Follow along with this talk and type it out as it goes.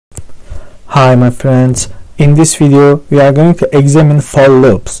Hi my friends, in this video we are going to examine for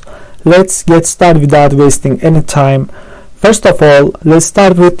loops. Let's get started without wasting any time. First of all, let's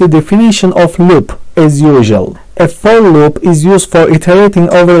start with the definition of loop as usual. A for loop is used for iterating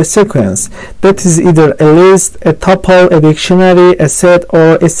over a sequence that is either a list, a tuple, a dictionary, a set,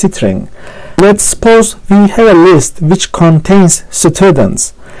 or a string. Let's suppose we have a list which contains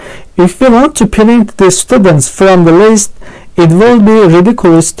students. If we want to print the students from the list, it will be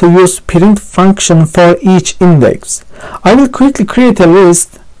ridiculous to use print function for each index. I will quickly create a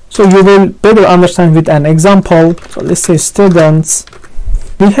list so you will better understand with an example. So let's say students.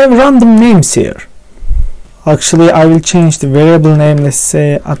 We have random names here. Actually, I will change the variable name. Let's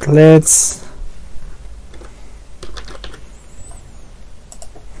say athletes.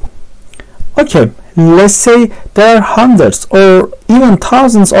 Okay, let's say there are hundreds or even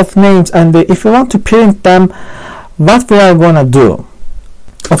thousands of names, and if you want to print them, what we are gonna do?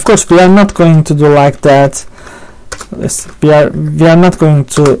 Of course, we are not going to do like that. We are not going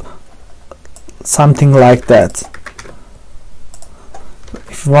to something like that.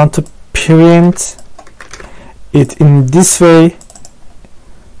 If you want to print it in this way,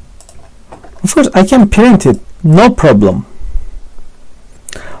 of course I can print it, no problem.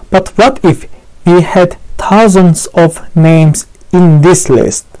 But what if we had thousands of names in this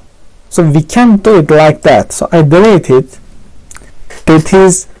list? So we can't do it like that. So I delete it. That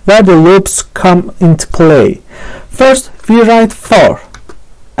is where the loops come into play. First we write for,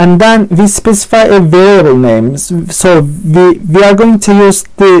 and then we specify a variable name. So we are going to use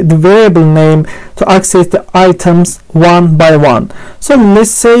the variable name to access the items one by one. So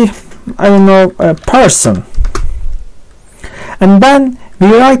let's say, I don't know, a person. And then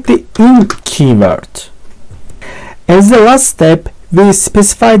we write the in keyword. As the last step, we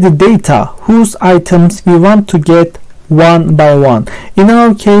specify the data whose items we want to get one by one. In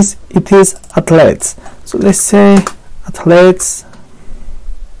our case, it is athletes. So let's say athletes,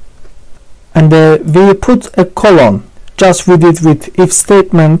 and we put a colon. Just we did with if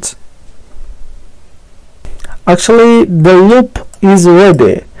statement. Actually, the loop is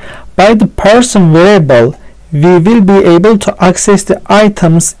ready. By the person variable, we will be able to access the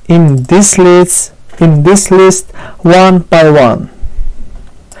items in this list one by one.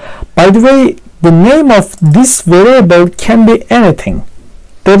 By the way, the name of this variable can be anything.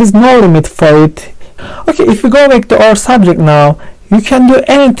 There is no limit for it. Okay, if we go back to our subject now, you can do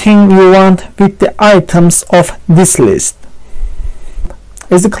anything you want with the items of this list.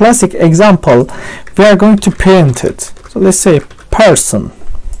 As a classic example, we are going to print it. So let's say person.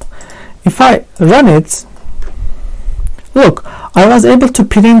 If I run it, look, I was able to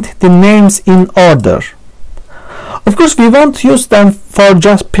print the names in order. Of course, we won't use them for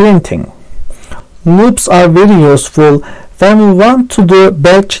just printing. Loops are very useful when we want to do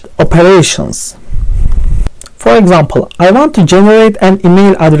batch operations. For example, I want to generate an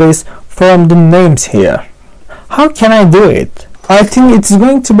email address from the names here. How can I do it? I think it's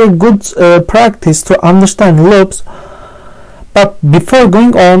going to be good practice to understand loops. But before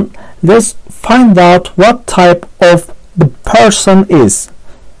going on, let's find out what type of the person is.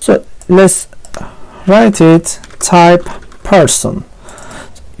 So let's write it type person.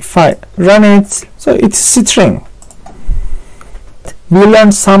 If I run it, so it's string. We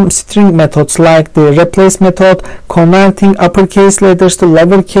learned some string methods like the replace method, converting uppercase letters to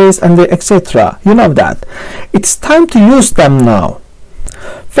lowercase, and etc. You know that. It's time to use them now.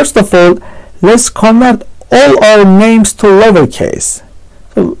 First of all, let's convert all our names to lowercase.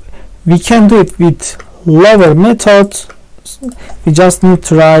 So we can do it with lower method. We just need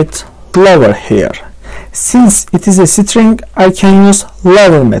to write lower here. Since it is a string, I can use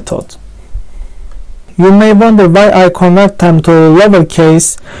lower method. You may wonder why I convert them to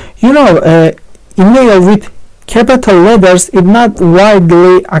lowercase. You know, email with capital letters is not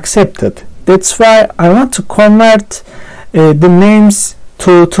widely accepted. That's why I want to convert the names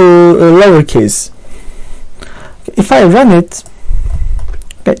to lowercase. If I run it,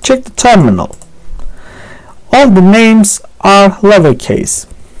 okay, check the terminal. All the names are lowercase.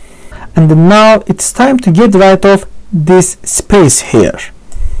 And now it's time to get rid of this space here.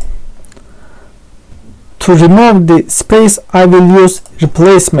 To remove the space, I will use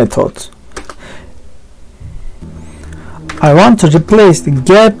replace method. I want to replace the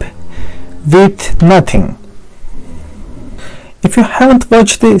gap with nothing. If you haven't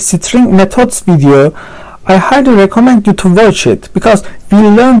watched the string methods video, I highly recommend you to watch it because we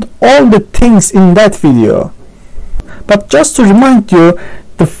learned all the things in that video. But just to remind you,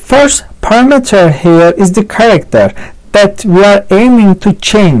 the first parameter here is the character that we are aiming to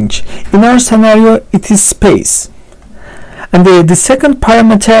change. In our scenario, it is space. And the second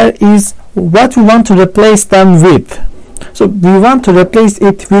parameter is what we want to replace them with. So we want to replace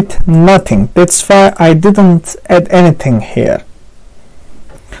it with nothing. That's why I didn't add anything here.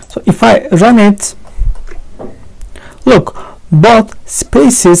 So if I run it, look, both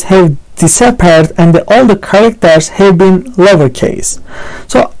spaces have disappeared and all the characters have been lowercase.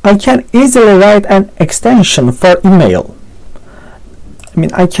 So I can easily write an extension for email. I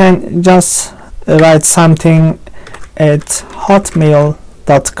mean, I can just write something at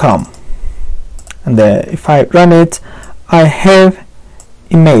hotmail.com, and if I run it, I have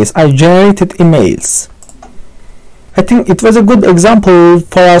emails. I generated emails. I think it was a good example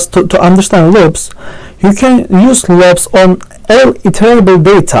for us to understand loops. You can use loops on all iterable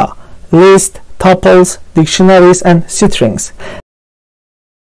data, lists, tuples, dictionaries, and strings.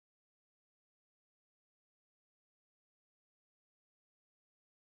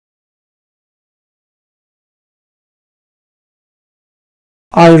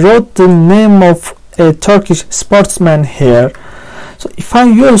 I wrote the name of a Turkish sportsman here. So if I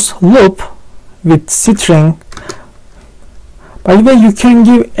use loop with string, by the way, you can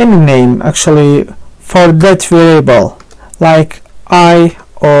give any name actually for that variable, like I,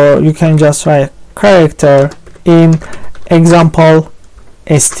 or you can just write character in example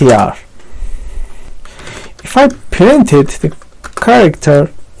str. If I printed the character,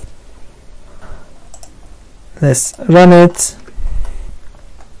 let's run it.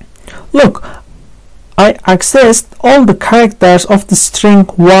 Look, I accessed all the characters of the string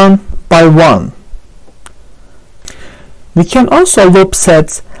one by one. We can also loop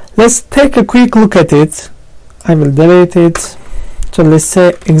sets. Let's take a quick look at it. I will delete it. So let's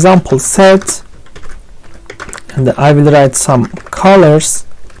say example set, and I will write some colors,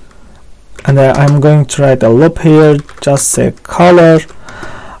 and I'm going to write a loop here. Just say color.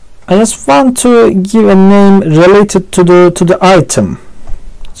 I just want to give a name related to the item.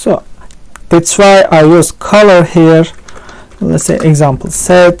 So that's why I use color here. Let's say example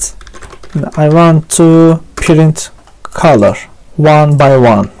set, and I want to print color one by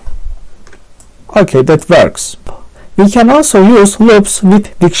one. Okay, that works. We can also use loops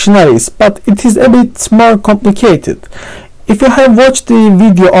with dictionaries, but it is a bit more complicated. If you have watched the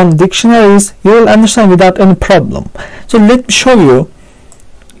video on dictionaries, you will understand without any problem. So let me show you.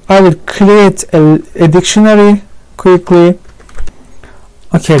 I will create a dictionary quickly.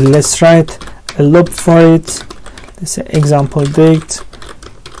 Okay, let's write a loop for it. Let's say example dict.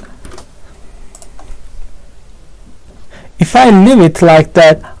 If I leave it like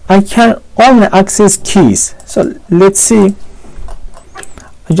that, I can only access keys. So let's see.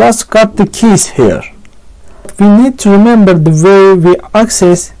 I just got the keys here. We need to remember the way we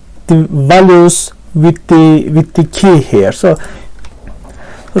access the values with the key here. So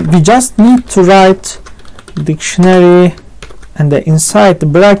we just need to write dictionary, and inside the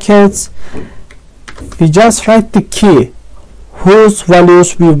brackets we just write the key whose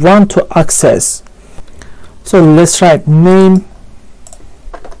values we want to access. So let's write name.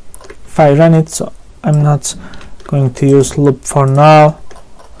 If I run it, so I'm not going to use loop for now.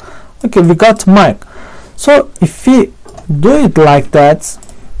 Okay, we got Mike. So if we do it like that,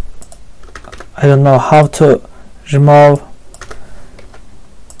 I don't know how to remove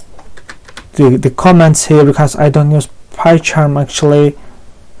the comments here because I don't use PyCharm actually.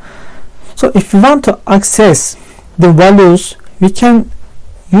 So if we want to access the values, we can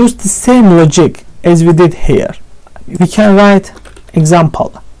use the same logic as we did here. We can write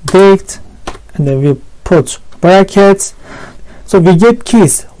example dict, and then we put brackets, so we get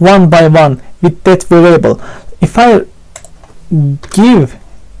keys one by one with that variable. If I give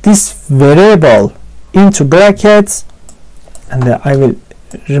this variable into brackets, and then I will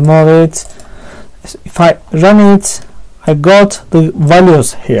remove it. If I run it, I got the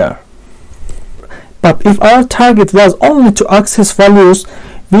values here. But if our target was only to access values,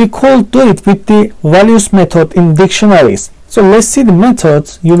 we could do it with the values method in dictionaries. So let's see the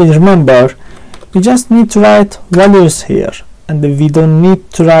methods. You will remember we just need to write values here, and we don't need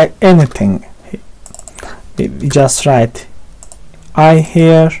to write anything. We just write I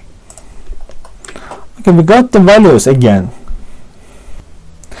here. Okay, we got the values again.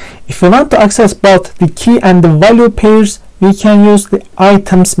 If we want to access both the key and the value pairs, we can use the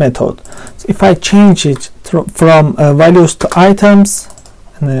items method. So if I change it from values to items,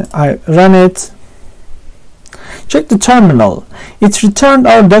 and I run it, check the terminal. It returned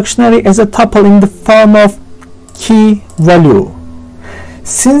our dictionary as a tuple in the form of key value.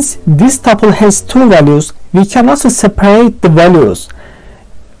 Since this tuple has two values, we can also separate the values.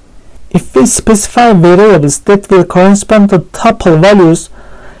 If we specify variables that will correspond to tuple values,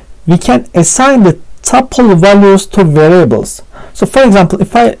 we can assign the tuple values to variables. So for example,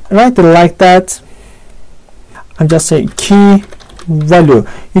 if I write it like that, I just say key value.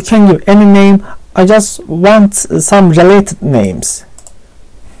 You can give any name. I just want some related names.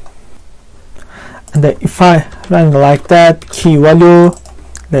 And then if I run it like that, key value,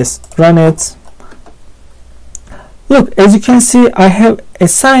 let's run it. Look, as you can see, I have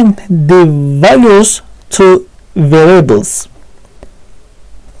assigned the values to variables.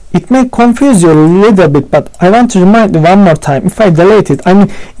 It may confuse you a little bit, but I want to remind you one more time. If I delete it, I mean,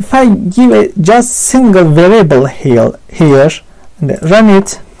 if I give a just single variable here and run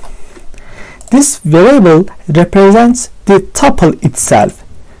it, this variable represents the tuple itself.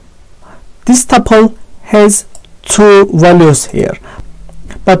 This tuple has two values here,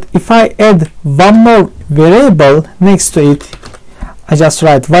 but if I add one more variable next to it, I just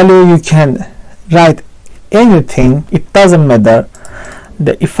write value. You can write anything, it doesn't matter.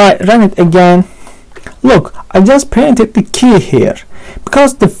 If I run it again, look, I just printed the key here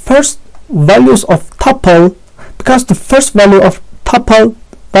because the first values of tuple,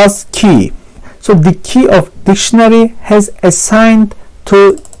 was key. So the key of dictionary has assigned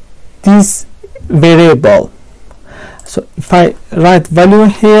to this variable. So if I write value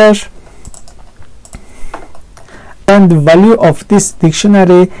here, and the value of this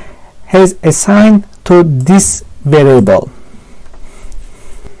dictionary has assigned to this variable.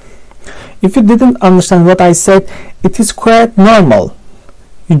 If you didn't understand what I said, it is quite normal.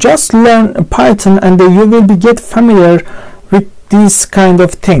 You just learn Python and you will get familiar with these kind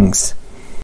of things.